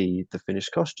and see the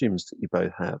finished costumes that you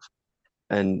both have.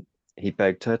 And he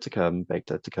begged her to come.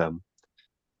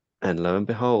 And lo and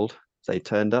behold, they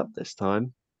turned up this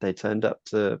time. They turned up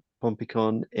to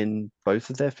PompeyCon in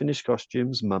both of their finished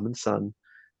costumes, mum and son.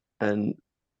 And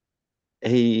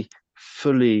he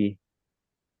fully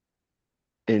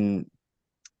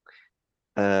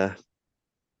well,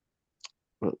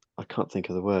 I can't think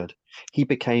of the word. He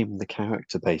became the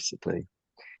character, basically.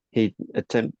 He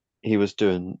was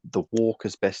doing the walk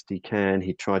as best he can.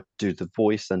 He tried to do the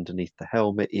voice underneath the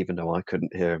helmet, even though I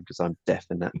couldn't hear him because I'm deaf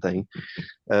in that thing.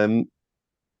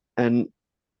 And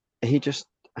he just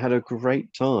had a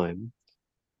great time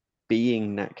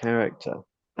being that character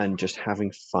and just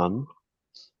having fun.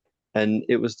 And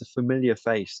it was the familiar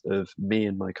face of me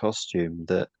in my costume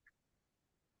that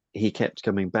he kept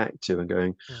coming back to and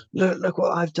going, look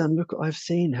what I've done, look what I've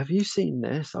seen. Have you seen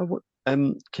this?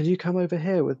 Can you come over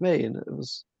here with me? And it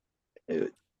was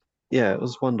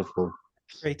wonderful.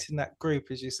 Creating that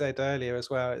group, as you said earlier, as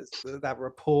well, is that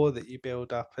rapport that you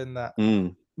build up and that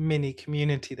mini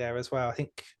community there as well. I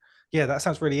think, that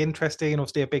sounds really interesting, and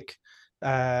obviously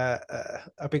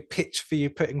a big pitch for you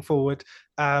putting forward.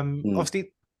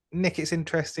 Obviously, Nick, it's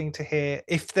interesting to hear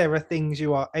if there are things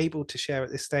you are able to share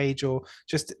at this stage, or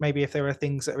just maybe if there are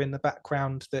things that are in the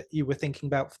background that you were thinking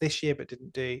about for this year but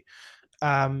didn't do.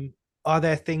 Are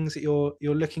there things that you're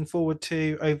looking forward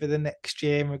to over the next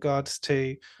year in regards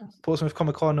to Portsmouth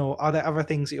Comic Con, or are there other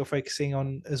things that you're focusing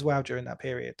on as well during that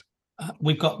period?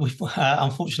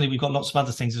 Unfortunately we've got lots of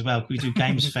other things as well. We do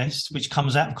Games Fest, which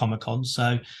comes out of Comic-Con,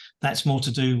 so that's more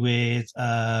to do with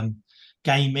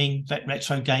gaming,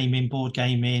 retro gaming, board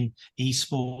gaming,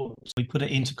 esports. We put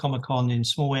it into Comic-Con in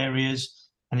small areas,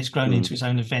 and it's grown into its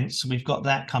own events. So we've got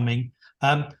that coming.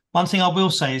 One thing I will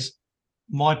say is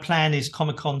my plan is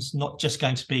Comic-Con's not just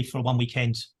going to be for one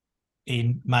weekend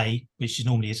in May, which it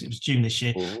normally is. It was June this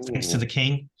year, thanks to the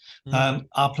King.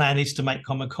 Our plan is to make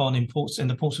Comic-Con in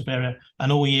the Portsmouth area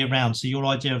and all year round. So your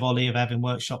idea of Ollie of having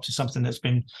workshops is something that's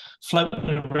been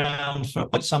floating around for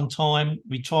quite some time.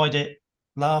 We tried it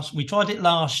last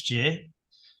year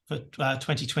for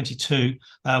 2022,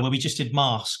 where we just did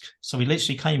mask. So we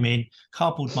literally came in,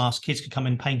 cardboard mask, kids could come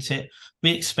and paint it.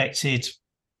 We expected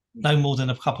no more than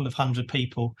a couple of hundred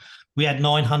people. We had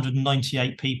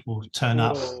 998 people turn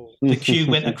up. The queue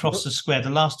went across the square. The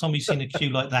last time we've seen a queue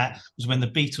like that was when the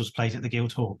Beatles played at the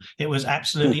Guildhall. It was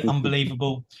absolutely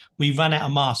unbelievable. We ran out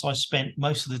of masks. I spent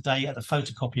most of the day at the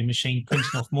photocopying machine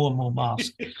printing off more and more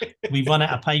masks. We run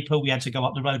out of paper. We had to go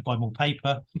up the road buy more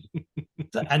paper.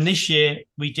 And this year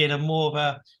we did a more of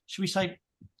a, should we say,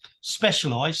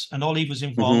 specialised, and Ollie was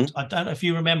involved. I don't know if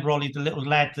you remember, Ollie, the little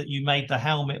lad that you made the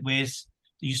helmet with.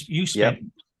 You spent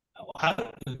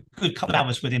a good couple of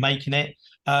hours with him making it.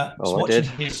 Watching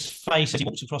his face as he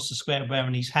walked across the square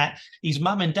wearing his hat. His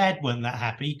mum and dad weren't that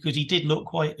happy because he did look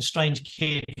quite a strange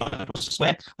kid across the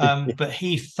square. But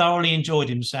he thoroughly enjoyed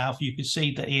himself. You could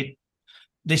see that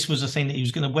this was a thing that he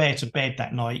was going to wear to bed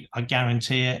that night. I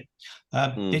guarantee it.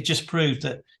 It just proved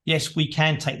that, yes, we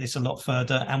can take this a lot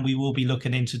further, and we will be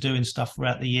looking into doing stuff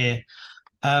throughout the year.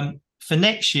 For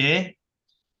next year,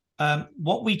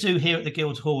 what we do here at the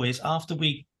Guildhall is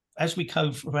as we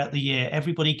go throughout the year,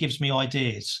 everybody gives me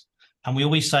ideas, and we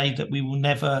always say that we will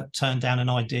never turn down an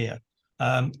idea.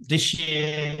 This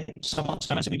year, someone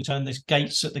said we would turn this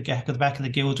gates at the back of the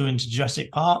Guildhall into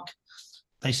Jurassic Park.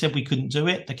 They said we couldn't do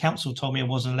it. The council told me I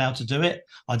wasn't allowed to do it.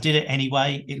 I did it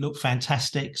anyway. It looked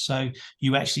fantastic. So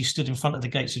you actually stood in front of the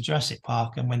gates of Jurassic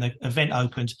Park, and when the event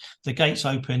opened, the gates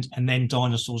opened, and then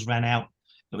dinosaurs ran out.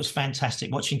 It was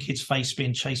fantastic. Watching kids' face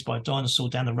being chased by a dinosaur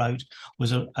down the road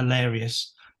was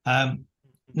hilarious.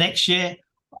 Next year,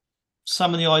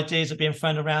 some of the ideas are being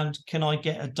thrown around. Can I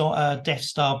get a Death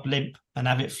Star blimp and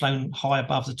have it flown high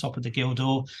above the top of the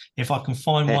Guildhall? If I can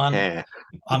find one,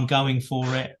 I'm going for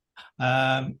it.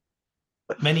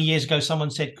 Many years ago,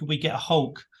 someone said, could we get a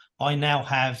Hulk? I now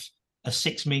have a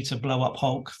 6-meter blow-up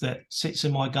Hulk that sits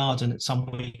in my garden at some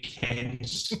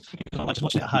weekends. I just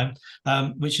watch it at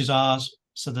home, which is ours.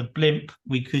 So the blimp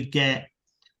we could get.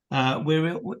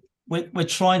 We're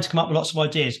trying to come up with lots of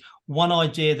ideas. One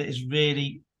idea that is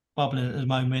really bubbling at the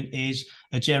moment is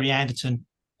a Jerry Anderson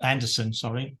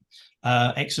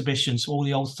exhibitions, all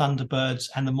the old Thunderbirds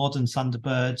and the modern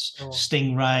Thunderbirds,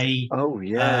 Stingray,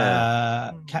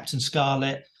 Captain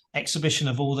Scarlet, exhibition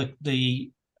of all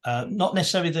the not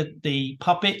necessarily the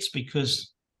puppets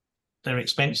because they're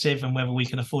expensive and whether we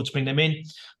can afford to bring them in.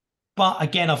 But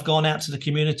again, I've gone out to the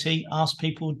community, asked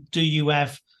people, do you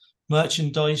have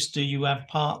merchandise? Do you have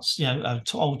parts,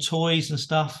 old toys and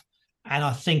stuff? And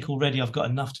I think already I've got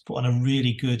enough to put on a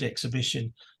really good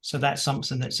exhibition. So that's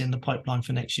something that's in the pipeline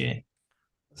for next year.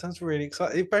 That sounds really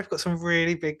exciting. You've both got some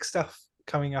really big stuff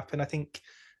coming up. And I think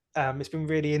it's been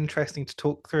really interesting to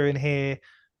talk through and hear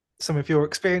some of your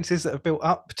experiences that have built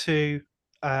up to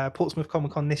Portsmouth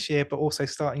Comic Con this year, but also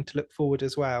starting to look forward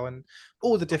as well, and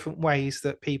all the different ways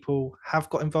that people have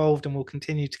got involved and will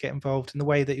continue to get involved, in the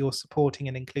way that you're supporting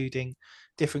and including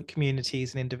different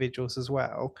communities and individuals as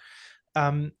well.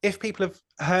 If people have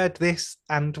heard this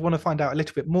and want to find out a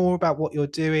little bit more about what you're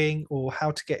doing or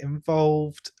how to get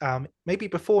involved, maybe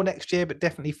before next year, but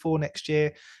definitely for next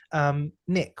year,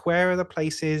 Nick, where are the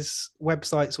places,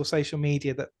 websites or social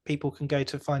media that people can go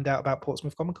to find out about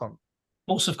Portsmouth Comic Con?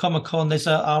 Portsmouth Comic Con, there's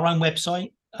our own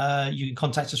website. You can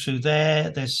contact us through there.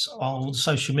 There's all the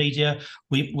social media.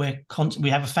 We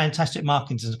have a fantastic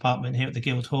marketing department here at the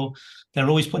Guildhall. They're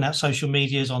always putting out social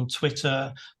medias on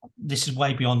Twitter. This is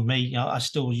way beyond me. I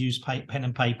still use pen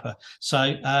and paper.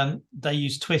 So they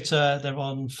use Twitter. They're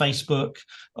on Facebook.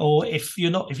 Or if you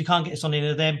can't get us on any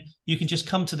of them, you can just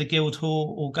come to the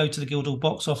Guildhall or go to the Guildhall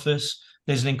box office.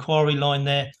 There's an inquiry line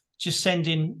there. Just send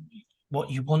in what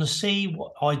you want to see,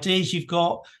 what ideas you've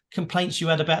got, complaints you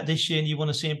had about this year and you want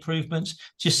to see improvements.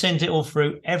 Just send it all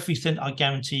through. Everything, I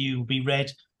guarantee you, will be read,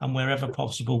 and wherever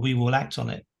possible, we will act on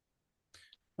it.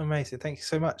 Amazing. Thank you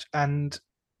so much. And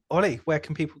Ollie, where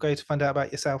can people go to find out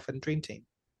about yourself and Dream Team?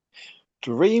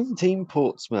 Dream Team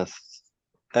Portsmouth.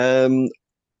 We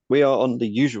are on the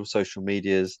usual social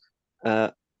medias.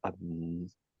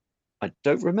 I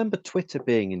don't remember Twitter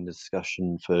being in the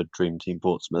discussion for Dream Team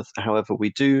Portsmouth. However,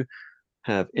 we do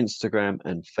have Instagram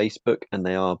and Facebook, and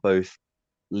they are both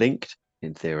linked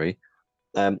in theory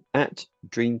at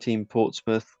Dream Team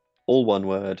Portsmouth, all one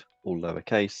word, all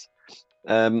lowercase.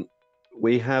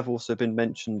 We have also been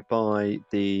mentioned by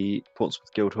the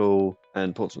Portsmouth Guildhall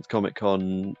and Portsmouth Comic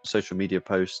Con social media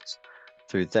posts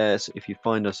through there. So if you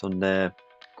find us on there,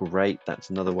 great.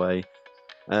 That's another way.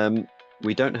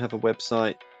 We don't have a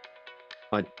website.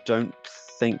 I don't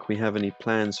think we have any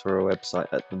plans for a website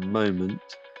at the moment,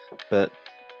 but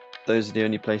those are the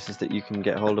only places that you can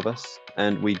get hold of us,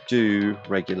 and we do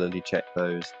regularly check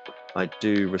those. I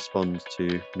do respond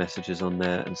to messages on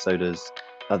there, and so does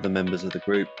other members of the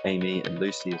group, Amy and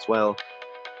Lucy as well.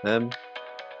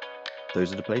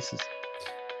 Those are the places.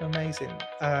 Amazing.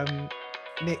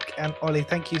 Nick and Olly,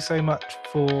 thank you so much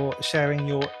for sharing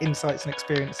your insights and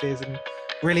experiences and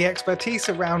really expertise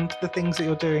around the things that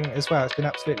you're doing as well. It's been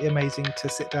absolutely amazing to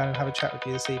sit down and have a chat with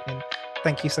you this evening.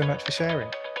 Thank you so much for sharing.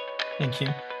 Thank you.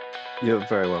 You're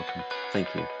very welcome.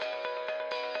 Thank you.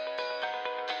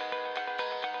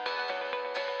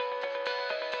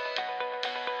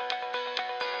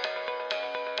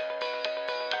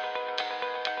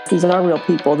 These are real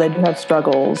people. They do have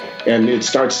struggles. And it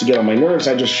starts to get on my nerves.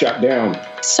 I just shut down.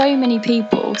 So many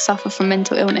people suffer from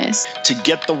mental illness. To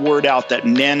get the word out that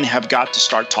men have got to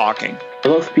start talking. A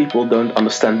lot of people don't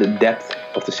understand the depth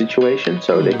of the situation,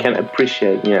 so they can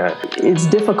appreciate, It's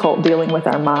difficult dealing with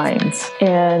our minds.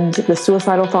 And the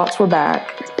suicidal thoughts were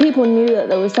back. People knew that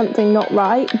there was something not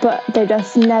right, but they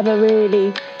just never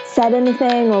really said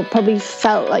anything or probably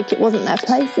felt like it wasn't their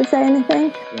place to say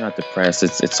anything. You're not depressed.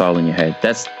 It's all in your head.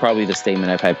 That's probably the statement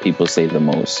I've had people say the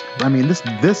most. I mean,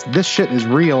 this shit is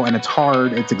real, and it's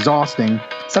hard. It's exhausting.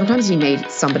 Sometimes you need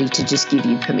somebody to just give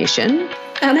you permission.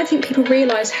 And I don't think people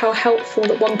realise how helpful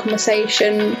that one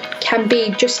conversation can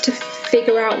be just to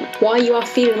figure out why you are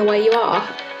feeling the way you are.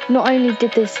 Not only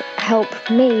did this help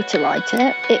me to write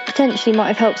it, it potentially might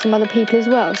have helped some other people as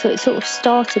well. So it sort of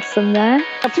started from there.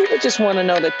 People just want to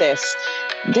know that they're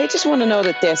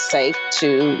safe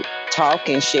to talk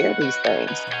and share these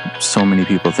things. So many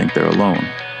people think they're alone.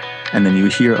 And then you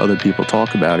hear other people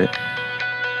talk about it,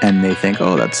 and they think,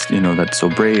 oh, that's so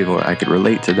brave, or I could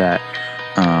relate to that.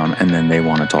 And then they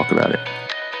want to talk about it.